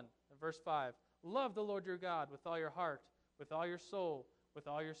is one. Verse 5, love the Lord your God with all your heart, with all your soul, with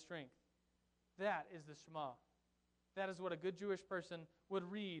all your strength. That is the Shema. That is what a good Jewish person would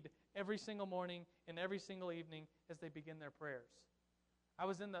read every single morning and every single evening as they begin their prayers. I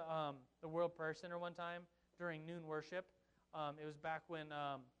was in the World Prayer Center one time during noon worship. It was back in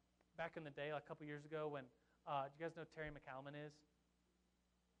the day, like a couple years ago, when, do you guys know Terry McCalman is?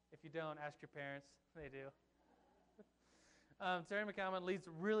 If you don't, ask your parents. They do. Terry McCalman leads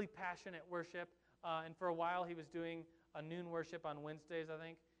really passionate worship, and for a while he was doing a noon worship on Wednesdays, I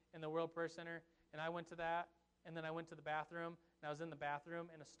think, in the World Prayer Center, and I went to that, and then I went to the bathroom, and I was in the bathroom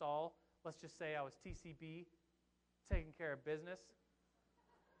in a stall. Let's just say I was TCB, taking care of business.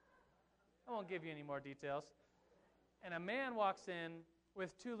 I won't give you any more details. And a man walks in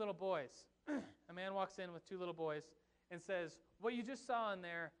with two little boys. A man walks in with two little boys and says, what you just saw in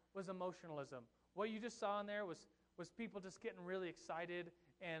there was emotionalism. What you just saw in there was people just getting really excited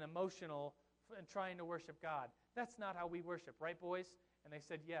and emotional and trying to worship God. That's not how we worship, right, boys? And they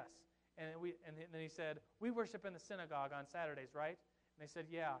said, yes. And then he said, we worship in the synagogue on Saturdays, right? And they said,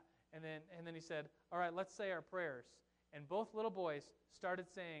 yeah. And then he said, all right, let's say our prayers. And both little boys started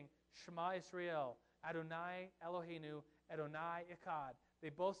saying, Shema Israel, Adonai Eloheinu, Adonai Echad. They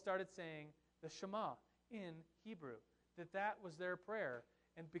both started saying the Shema in Hebrew. That was their prayer,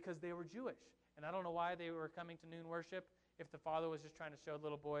 and because they were Jewish. And I don't know why they were coming to noon worship, if the father was just trying to show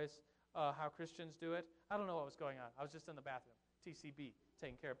little boys how Christians do it. I don't know what was going on. I was just in the bathroom, TCB,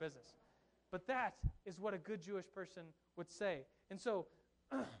 taking care of business. But that is what a good Jewish person would say. And so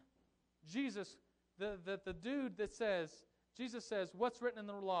Jesus, the dude that says, Jesus says, what's written in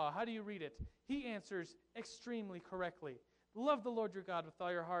the law? How do you read it? He answers extremely correctly. Love the Lord your God with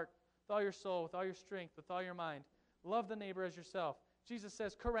all your heart, with all your soul, with all your strength, with all your mind. Love the neighbor as yourself. Jesus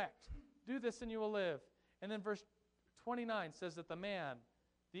says, correct. Do this and you will live. And then verse 29 says that the man,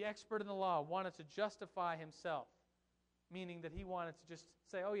 the expert in the law, wanted to justify himself, meaning that he wanted to just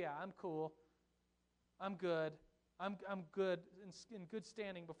say, oh yeah, I'm cool. I'm good. I'm good, in good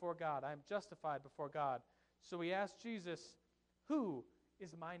standing before God. I'm justified before God. So he asked Jesus, who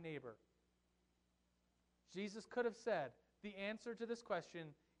is my neighbor? Jesus could have said, the answer to this question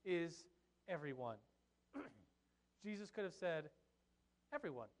is everyone. Jesus could have said,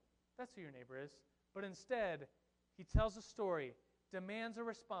 everyone. That's who your neighbor is. But instead, he tells a story, demands a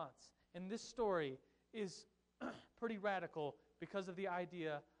response. And this story is pretty radical because of the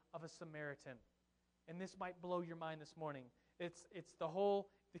idea of a Samaritan. And this might blow your mind this morning. It's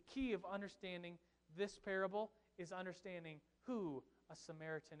the key of understanding this parable is understanding who a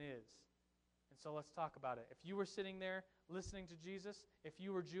Samaritan is. And so let's talk about it. If you were sitting there listening to Jesus, if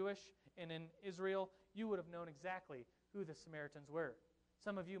you were Jewish and in Israel, you would have known exactly who the Samaritans were.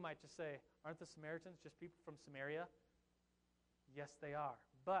 Some of you might just say, aren't the Samaritans just people from Samaria? Yes, they are.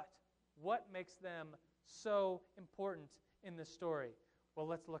 But what makes them so important in this story? Well,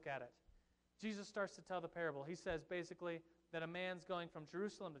 let's look at it. Jesus starts to tell the parable. He says basically that a man's going from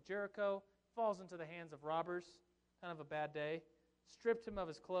Jerusalem to Jericho, falls into the hands of robbers, kind of a bad day, stripped him of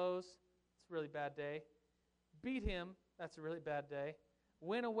his clothes, it's a really bad day, beat him, that's a really bad day,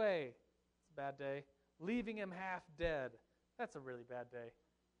 went away, a bad day. Leaving him half dead. That's a really bad day.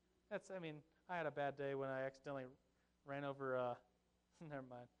 I had a bad day when I accidentally ran over, never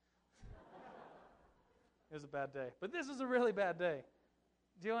mind. It was a bad day. But this is a really bad day.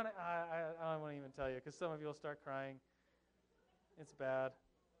 Do you want to, I don't want to even tell you, because some of you will start crying. It's bad.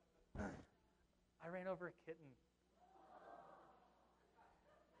 I ran over a kitten.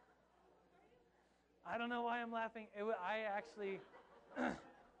 I don't know why I'm laughing.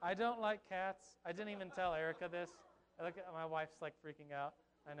 I don't like cats. I didn't even tell Erica this. My wife's like freaking out.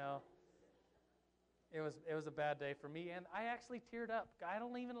 I know. It was a bad day for me, and I actually teared up. I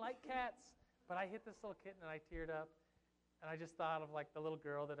don't even like cats, but I hit this little kitten and I teared up, and I just thought of like the little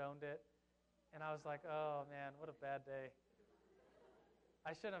girl that owned it, and I was like, oh man, what a bad day.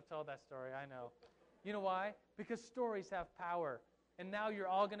 I shouldn't have told that story. I know. You know why? Because stories have power, and now you're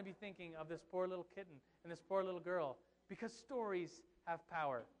all going to be thinking of this poor little kitten and this poor little girl, because stories have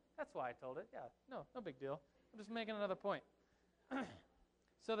power. That's why I told it. Yeah, no big deal. I'm just making another point.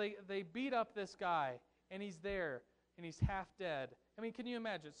 So they beat up this guy, and he's there, and he's half dead. I mean, can you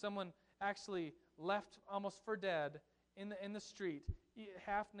imagine someone actually left almost for dead in the street,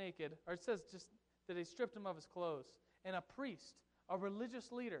 half naked, or it says just that they stripped him of his clothes, and a priest, a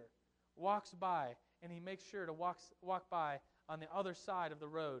religious leader, walks by, and he makes sure to walk by on the other side of the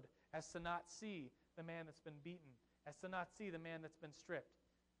road as to not see the man that's been beaten, as to not see the man that's been stripped.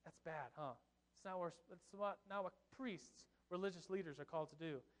 That's bad, huh? It's not what priests, religious leaders are called to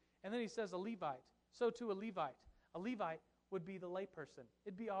do. And then he says a Levite. So too a Levite. A Levite would be the layperson.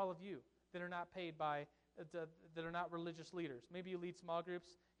 It'd be all of you that are not paid by, that are not religious leaders. Maybe you lead small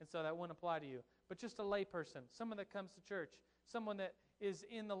groups, and so that wouldn't apply to you. But just a layperson, someone that comes to church, someone that is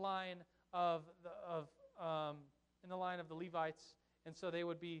in the line of the Levites, and so they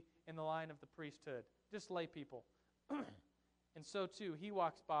would be in the line of the priesthood. Just lay people. And so too, he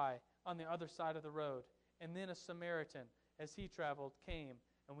walks by on the other side of the road. And then a Samaritan, as he traveled, came.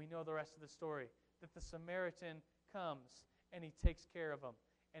 And we know the rest of the story. That the Samaritan comes and he takes care of him.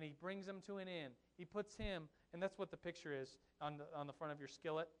 And he brings him to an inn. He puts him, and that's what the picture is on the front of your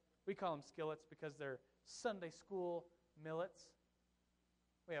skillet. We call them skillets because they're Sunday school millets.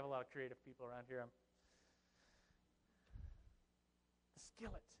 We have a lot of creative people around here. The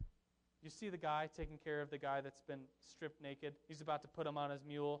skillet. You see the guy taking care of the guy that's been stripped naked. He's about to put him on his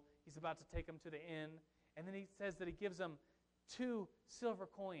mule. He's about to take him to the inn. And then he says that he gives him 2 silver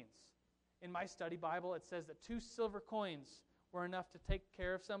coins. In my study Bible, it says that 2 silver coins were enough to take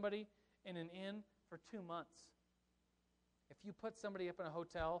care of somebody in an inn for 2 months. If you put somebody up in a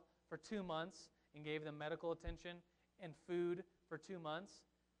hotel for 2 months and gave them medical attention and food for 2 months,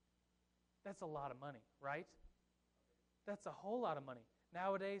 that's a lot of money, right? That's a whole lot of money.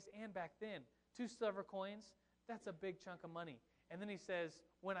 Nowadays and back then, 2 silver coins, that's a big chunk of money. And then he says,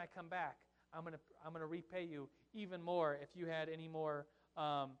 when I come back, I'm gonna repay you even more if you had any more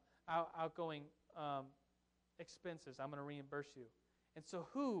outgoing expenses. I'm going to reimburse you. And so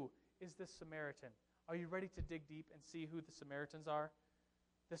who is this Samaritan? Are you ready to dig deep and see who the Samaritans are?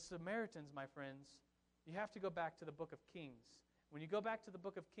 The Samaritans, my friends, you have to go back to the book of Kings. When you go back to the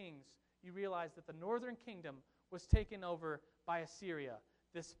book of Kings, you realize that the northern kingdom was taken over by Assyria.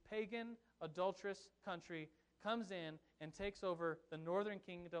 This pagan, adulterous country comes in and takes over the northern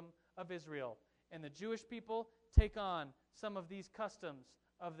kingdom of Israel. And the Jewish people take on some of these customs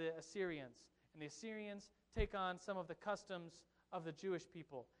of the Assyrians. And the Assyrians take on some of the customs of the Jewish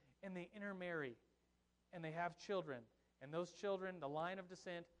people. And they intermarry. And they have children. And those children, the line of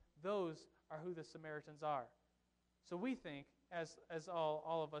descent, those are who the Samaritans are. So we think, as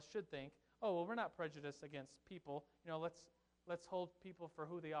all of us should think, oh, well, we're not prejudiced against people. You know, let's hold people for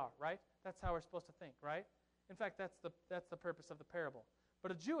who they are, right? That's how we're supposed to think, right? In fact, that's the purpose of the parable.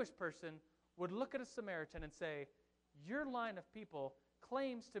 But a Jewish person would look at a Samaritan and say, your line of people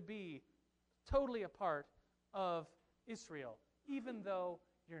claims to be totally a part of Israel, even though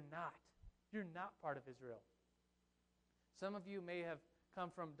you're not. You're not part of Israel. Some of you may have come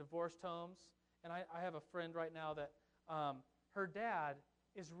from divorced homes, and I have a friend right now that her dad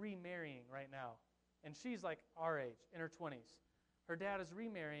is remarrying right now, and she's like our age, in her 20s. Her dad is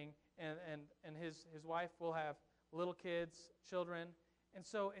remarrying, and his wife will have little kids, children, and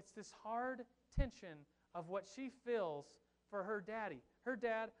so it's this hard tension of what she feels for her daddy. Her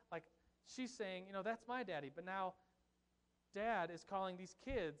dad, like, she's saying, you know, that's my daddy, but now dad is calling these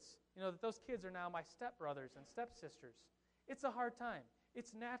kids, you know, that those kids are now my stepbrothers and stepsisters. It's a hard time.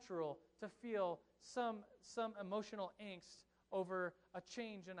 It's natural to feel some emotional angst over a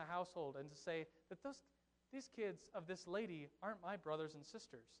change in a household and to say that these kids of this lady aren't my brothers and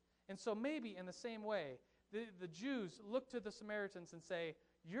sisters. And so maybe in the same way, the Jews look to the Samaritans and say,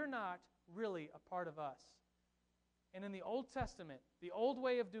 you're not really a part of us. And in the Old Testament, the old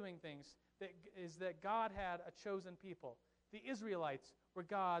way of doing things is that God had a chosen people. The Israelites were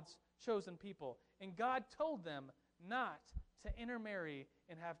God's chosen people. And God told them not to intermarry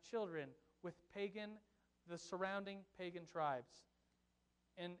and have children with the surrounding pagan tribes.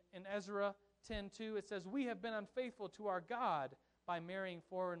 In Ezra 10:2, it says, "We have been unfaithful to our God by marrying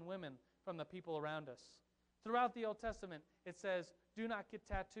foreign women from the people around us." Throughout the Old Testament, it says, do not get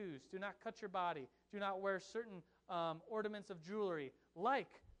tattoos, do not cut your body, do not wear certain ornaments of jewelry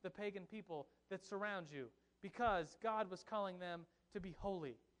like the pagan people that surround you, because God was calling them to be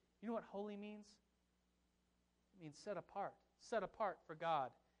holy. You know what holy means? It means set apart for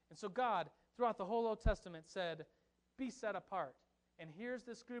God. And so God, throughout the whole Old Testament, said, be set apart. And here's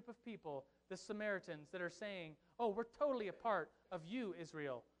this group of people, the Samaritans, that are saying, oh, we're totally a part of you,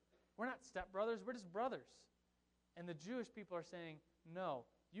 Israel. We're not stepbrothers, we're just brothers. And the Jewish people are saying, no,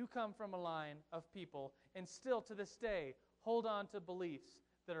 you come from a line of people and still to this day hold on to beliefs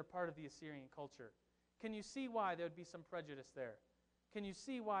that are part of the Assyrian culture. Can you see why there would be some prejudice there? Can you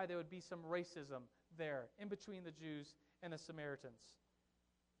see why there would be some racism there in between the Jews and the Samaritans?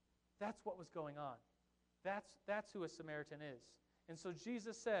 That's what was going on. That's who a Samaritan is. And so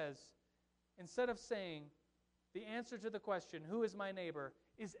Jesus says, instead of saying, the answer to the question, who is my neighbor,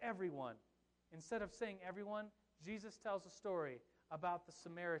 is everyone. Instead of saying everyone, Jesus tells a story about the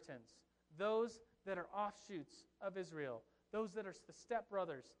Samaritans, those that are offshoots of Israel, those that are the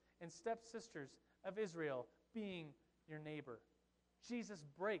stepbrothers and stepsisters of Israel being your neighbor. Jesus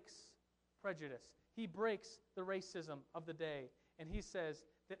breaks prejudice. He breaks the racism of the day, and he says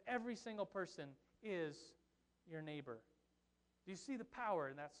that every single person is your neighbor. Do you see the power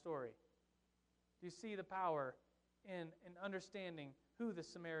in that story? Do you see the power in understanding who the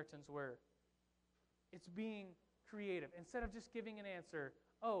Samaritans were? It's being creative. Instead of just giving an answer,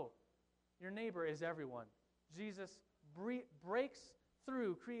 oh, your neighbor is everyone. Jesus breaks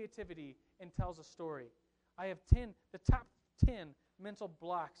through creativity and tells a story. I have the top 10 mental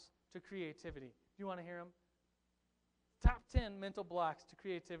blocks to creativity. Do you want to hear them? Top 10 mental blocks to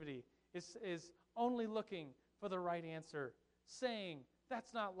creativity is only looking for the right answer, saying,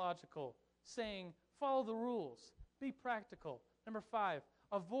 that's not logical, saying, follow the rules, be practical. Number 5,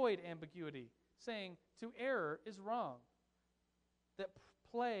 avoid ambiguity, saying, to err is wrong, that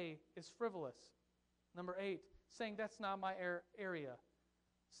play is frivolous. Number 8, saying, that's not my area.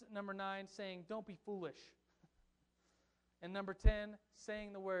 Number 9, saying, don't be foolish. And number 10,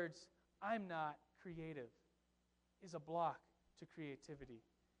 saying the words, I'm not creative, is a block to creativity.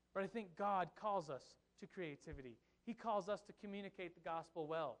 But I think God calls us to creativity. He calls us to communicate the gospel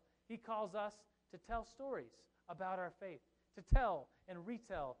well. He calls us to tell stories about our faith, to tell and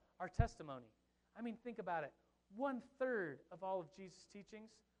retell our testimony. I mean, think about it. 1/3 of all of Jesus'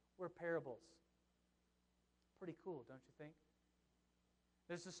 teachings were parables. Pretty cool, don't you think?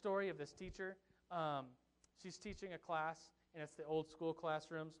 There's a story of this teacher. She's teaching a class, and it's the old school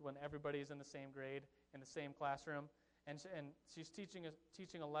classrooms when everybody's in the same grade, in the same classroom. And she's teaching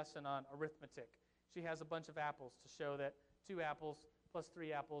a lesson on arithmetic. She has a bunch of apples to show that 2 apples plus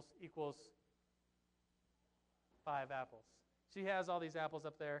 3 apples equals 5 apples. She has all these apples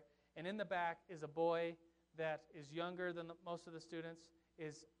up there, and in the back is a boy that is younger than most of the students,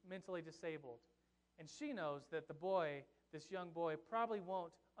 is mentally disabled. And she knows that the boy, this young boy, probably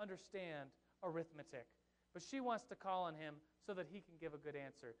won't understand arithmetic. But she wants to call on him so that he can give a good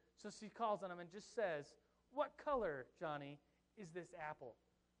answer. So she calls on him and just says, what color, Johnny, is this apple?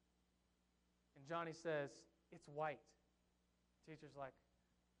 And Johnny says, it's white. The teacher's like,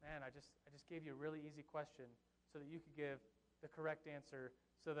 man, I just gave you a really easy question so that you could give the correct answer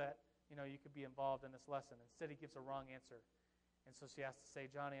so that, you could be involved in this lesson. Instead, he gives a wrong answer. And so she has to say,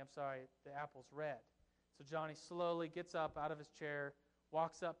 Johnny, I'm sorry, the apple's red. So Johnny slowly gets up out of his chair,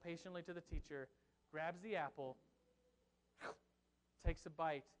 walks up patiently to the teacher, grabs the apple, takes a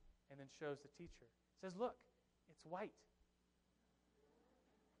bite, and then shows the teacher. Says, look, it's white.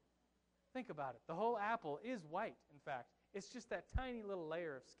 Think about it. The whole apple is white, in fact. It's just that tiny little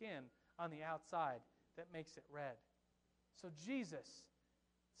layer of skin on the outside that makes it red. So Jesus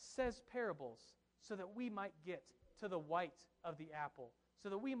says parables so that we might get to the white of the apple, so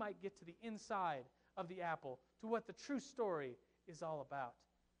that we might get to the inside of the apple, to what the true story is all about.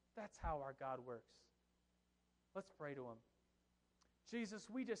 That's how our God works. Let's pray to him. Jesus,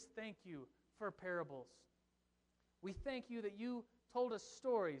 we just thank you for parables. We thank you that you told us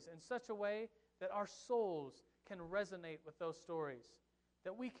stories in such a way that our souls can resonate with those stories,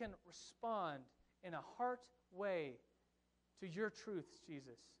 that we can respond in a heart way to your truths,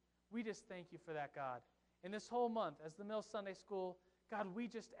 Jesus. We just thank you for that, God. In this whole month, as the Mill Sunday School God, we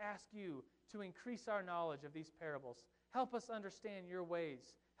just ask you to increase our knowledge of these parables. Help us understand your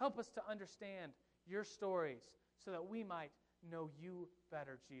ways. Help us to understand your stories so that we might know you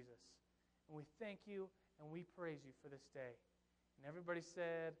better, Jesus. And we thank you and we praise you for this day. And everybody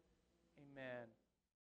said, amen.